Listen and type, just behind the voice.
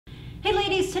Hey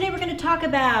ladies, today we're going to talk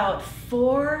about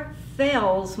 4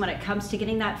 fails when it comes to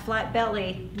getting that flat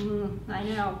belly. I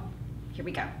know. Here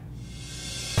we go.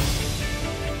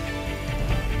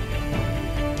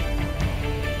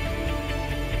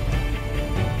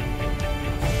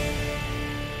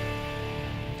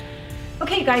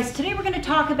 Okay guys, today we're going to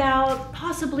talk about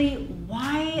possibly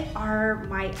why are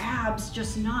my abs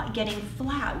just not getting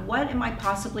flat? What am I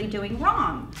possibly doing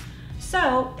wrong?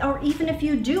 So, or even if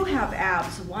you do have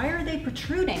abs, why are they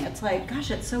protruding? It's like, gosh,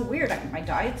 it's so weird. My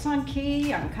diet's on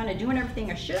key, I'm kind of doing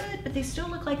everything I should, but they still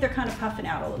look like they're kind of puffing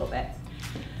out a little bit.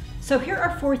 So here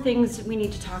are 4 things we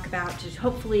need to talk about to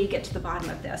hopefully get to the bottom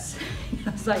of this,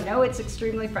 because I know it's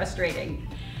extremely frustrating,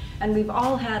 and we've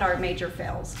all had our major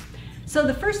fails. So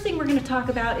the first thing we're going to talk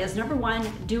about is, number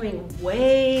 1, doing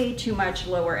way too much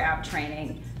lower ab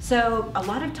training. So a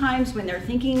lot of times when they're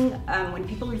thinking, when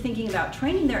people are thinking about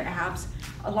training their abs,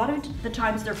 a lot of the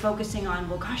times they're focusing on,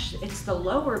 well, gosh, it's the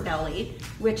lower belly,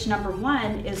 which number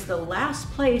 1 is the last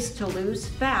place to lose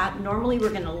fat. Normally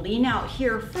we're going to lean out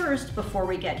here first before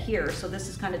we get here. So this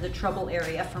is kind of the trouble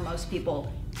area for most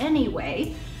people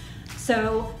anyway.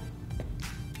 So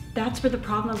that's where the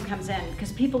problem comes in,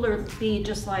 because people are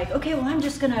just like, okay, well, I'm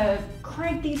just gonna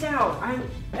crank these out.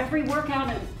 Every workout,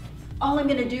 and all I'm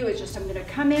gonna do is I'm gonna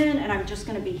come in and I'm just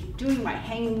gonna be doing my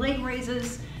hanging leg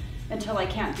raises until I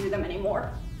can't do them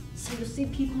anymore. So you'll see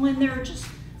people in there just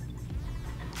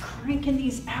cranking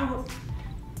these out,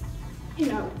 you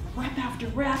know, rep after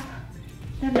rep.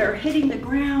 Then they're hitting the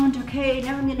ground. Okay,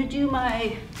 now I'm gonna do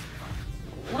my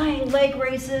lying leg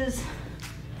raises,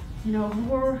 you know,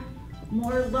 more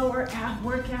lower ab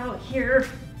workout here.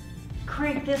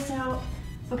 Crank this out.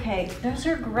 Okay, those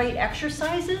are great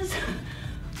exercises,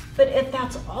 but if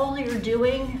that's all you're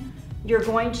doing, you're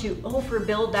going to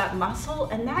overbuild that muscle,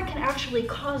 and that can actually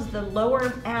cause the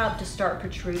lower ab to start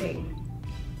protruding.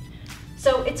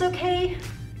 So it's okay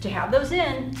to have those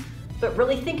in, but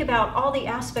really think about all the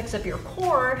aspects of your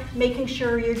core, making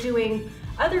sure you're doing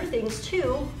other things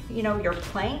too, you know, your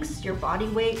planks, your body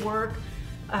weight work,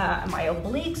 my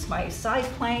obliques, my side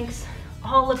planks,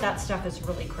 all of that stuff is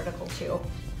really critical too.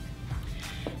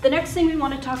 The next thing we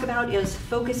want to talk about is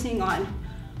focusing on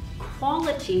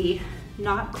quality,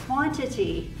 not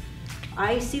quantity.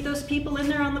 I see those people in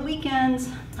there on the weekends.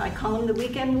 I call them the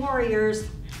weekend warriors.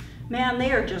 Man,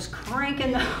 they are just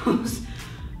cranking those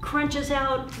crunches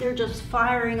out. They're just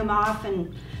firing them off,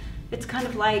 and it's kind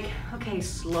of like, okay,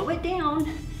 slow it down.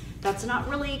 That's not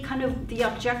really kind of the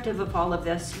objective of all of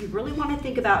this. You really want to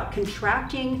think about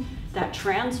contracting that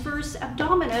transverse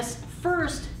abdominis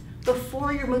first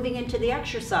before you're moving into the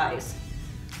exercise.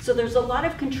 So there's a lot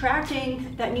of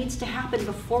contracting that needs to happen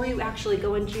before you actually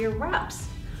go into your reps.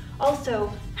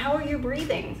 Also, how are you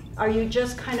breathing? Are you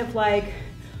just kind of like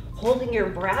holding your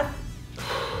breath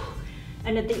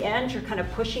and at the end you're kind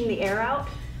of pushing the air out?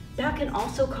 That can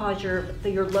also cause your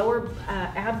lower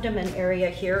abdomen area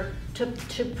here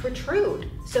to protrude.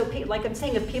 So like I'm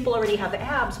saying, if people already have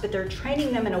abs, but they're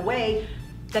training them in a way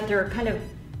that they're kind of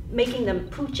making them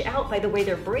pooch out by the way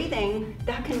they're breathing,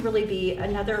 that can really be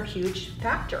another huge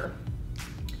factor.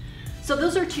 So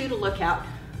those are 2 to look at.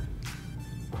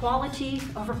 Quality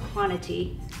over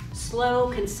quantity.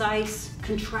 Slow, concise,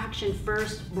 contraction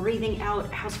first, breathing out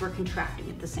as we're contracting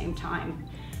at the same time.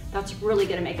 That's really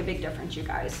gonna make a big difference, you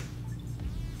guys.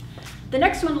 The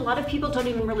next one, a lot of people don't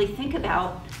even really think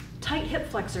about, tight hip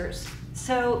flexors.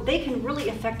 So they can really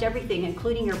affect everything,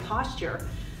 including your posture.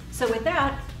 So with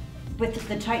that, with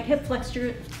the tight hip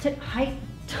flexor,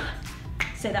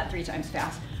 say that 3 times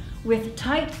fast. With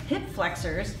tight hip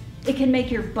flexors, it can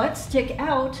make your butt stick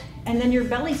out and then your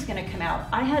belly's gonna come out.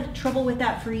 I had trouble with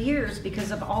that for years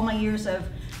because of all my years of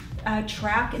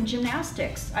track and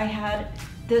gymnastics. I had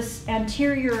this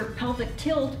anterior pelvic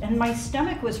tilt and my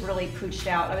stomach was really pooched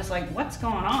out. I was like, what's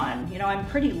going on? You know, I'm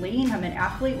pretty lean, I'm an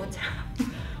athlete, what's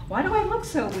happening? Why do I look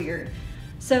so weird?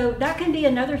 So that can be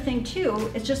another thing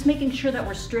too, is just making sure that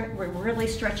we're really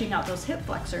stretching out those hip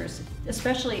flexors.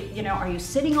 Especially, you know, are you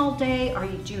sitting all day?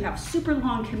 Do you have super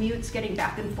long commutes getting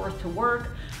back and forth to work?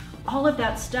 All of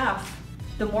that stuff,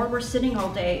 the more we're sitting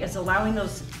all day is allowing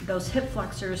those hip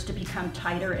flexors to become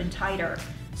tighter and tighter.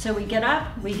 So we get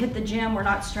up, we hit the gym, we're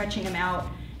not stretching them out,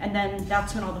 and then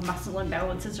that's when all the muscle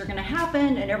imbalances are gonna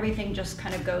happen and everything just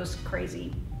kind of goes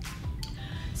crazy.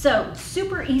 So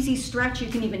super easy stretch. You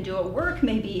can even do at work,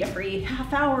 maybe every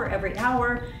half hour, every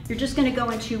hour. You're just gonna go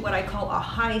into what I call a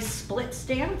high split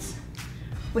stance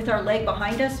with our leg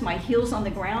behind us, my heels on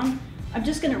the ground. I'm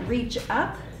just gonna reach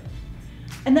up,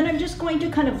 and then I'm just going to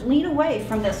kind of lean away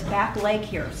from this back leg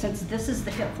here. Since this is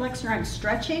the hip flexor I'm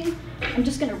stretching, I'm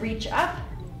just gonna reach up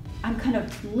I'm kind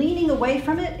of leaning away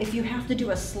from it. If you have to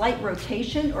do a slight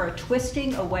rotation or a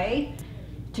twisting away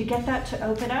to get that to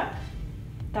open up,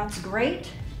 that's great.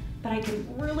 But I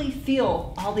can really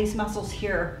feel all these muscles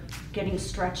here getting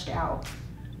stretched out.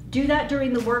 Do that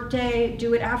during the workday.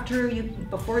 Do it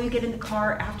before you get in the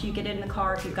car, after you get in the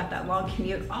car, if you've got that long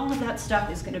commute. All of that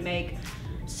stuff is gonna make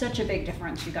such a big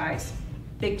difference, you guys,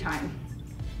 big time.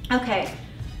 Okay,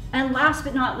 and last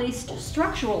but not least,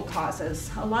 structural causes.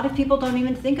 A lot of people don't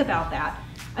even think about that.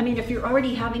 I mean, if you're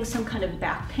already having some kind of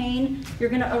back pain, you're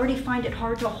gonna already find it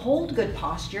hard to hold good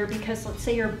posture because let's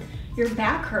say your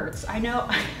back hurts. I know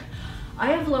I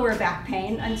have lower back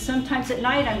pain, and sometimes at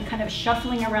night I'm kind of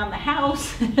shuffling around the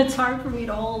house. It's hard for me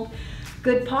to hold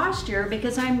good posture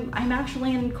because I'm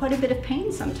actually in quite a bit of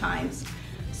pain sometimes.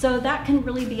 So that can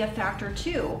really be a factor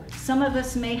too. Some of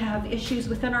us may have issues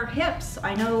within our hips.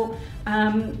 I know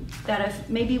that if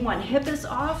maybe one hip is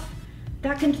off,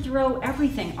 that can throw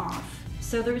everything off.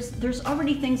 So there's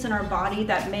already things in our body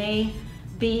that may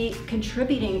be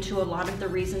contributing to a lot of the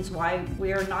reasons why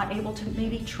we're not able to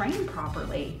maybe train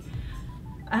properly.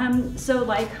 So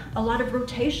like a lot of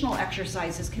rotational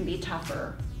exercises can be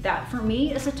tougher. That for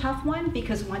me is a tough one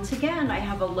because once again, I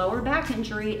have a lower back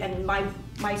injury and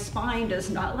my spine does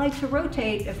not like to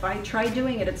rotate. If I try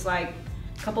doing it, it's like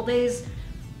a couple days,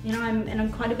 you know, I'm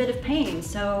in quite a bit of pain.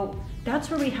 So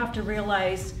that's where we have to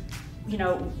realize, you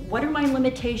know, what are my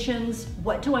limitations?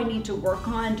 What do I need to work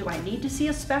on? Do I need to see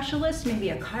a specialist, maybe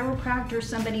a chiropractor,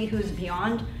 somebody who's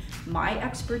beyond my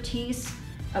expertise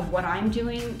of what I'm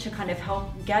doing to kind of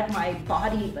help get my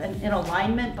body in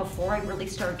alignment before I really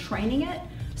start training it?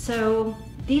 So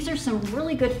these are some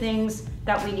really good things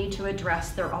that we need to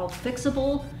address. They're all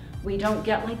fixable. We don't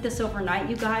get like this overnight,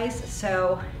 you guys.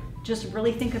 So just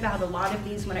really think about a lot of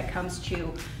these when it comes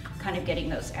to kind of getting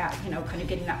those kind of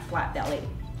getting that flat belly.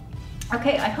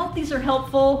 Okay, I hope these are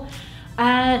helpful.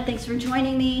 Thanks for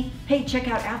joining me. Hey, check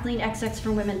out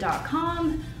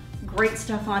Athlean-XX Great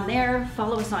stuff on there.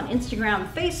 Follow us on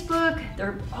Instagram, Facebook.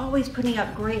 They're always putting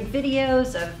up great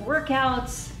videos of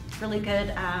workouts, really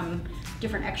good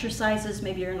different exercises.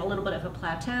 Maybe you're in a little bit of a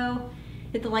plateau.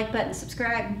 Hit the like button,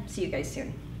 subscribe. See you guys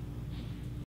soon.